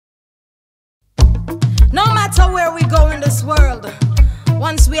where we go in this world,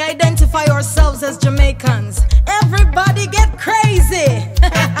 once we identify ourselves as Jamaicans, everybody get crazy.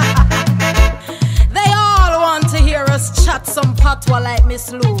 They all want to hear us chat some patois like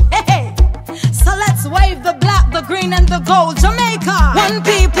Miss Lou. Hey, so let's wave the black, the green and the gold. Jamaica, one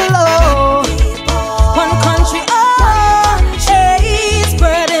people, oh, one country, oh, hey,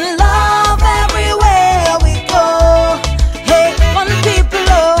 spreading love everywhere we go. Hey, one people,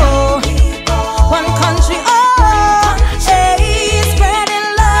 oh, one country, oh, hey, spreading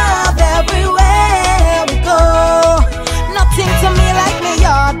love everywhere we go. Nothing to me like me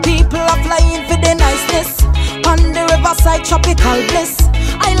yard, people are flying for the niceness on the riverside, tropical bliss.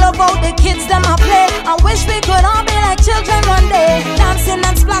 I love how the kids them a play. I wish we could all be like children one day, dancing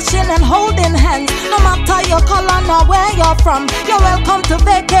and splashing and holding hands. No matter your color nor where you're from, you're welcome to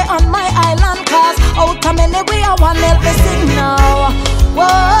vacate on my island. Cause out of many we are one, let me sing now. Whoa,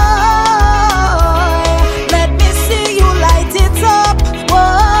 let me see you light it up. Whoa,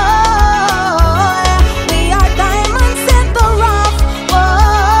 we are diamonds in the rough.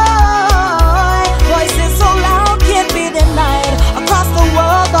 Whoa, voices so loud can't be denied. Across the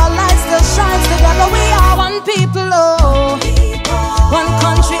world, our light still shines together. We are one people, oh, one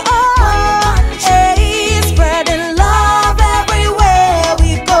country, oh, hey, spreading love everywhere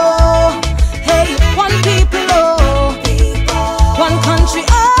we go. Hey, one people, oh, one country,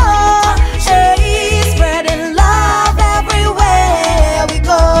 oh, hey, spreading love everywhere we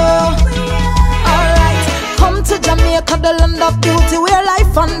go. Alright, come to Jamaica, the land of beauty, where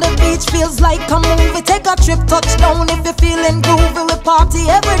life on the beach feels like a movie. Take a trip, touchdown if you're feeling groovy. We party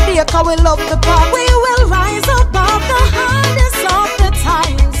every day cause we love the park. We will rise above the hardest of the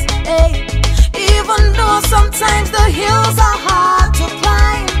times, hey. Even though sometimes the hills are hard to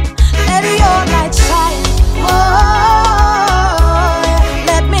climb, let your light shine. Oh,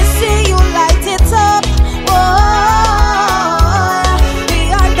 let me see you light it up. Oh, we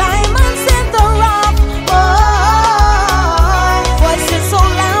are diamonds in the rough. Oh, voices so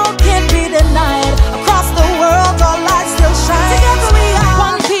loud can't be denied. Across the world, our lights still shine. Together we are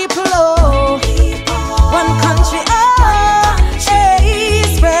one people, oh, one country, oh, hey,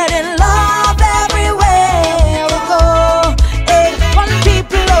 spreading love everywhere we go. Hey, one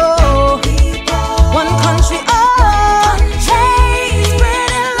people, oh, one country, oh, hey,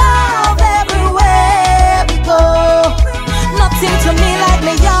 spreading love everywhere we go. Nothing to me like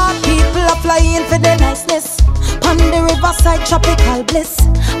me yard, people are flying for the niceness on the riverside, tropical bliss.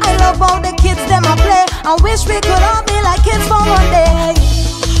 I love how the kids them a play. I wish we could all be like kids for one day.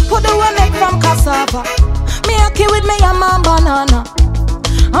 What do we make from cassava? Me a kid with me a man banana.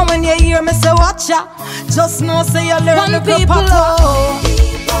 And when you hear me say watcha, just know say you learn one the people, oh,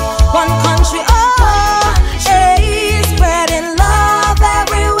 one country, oh,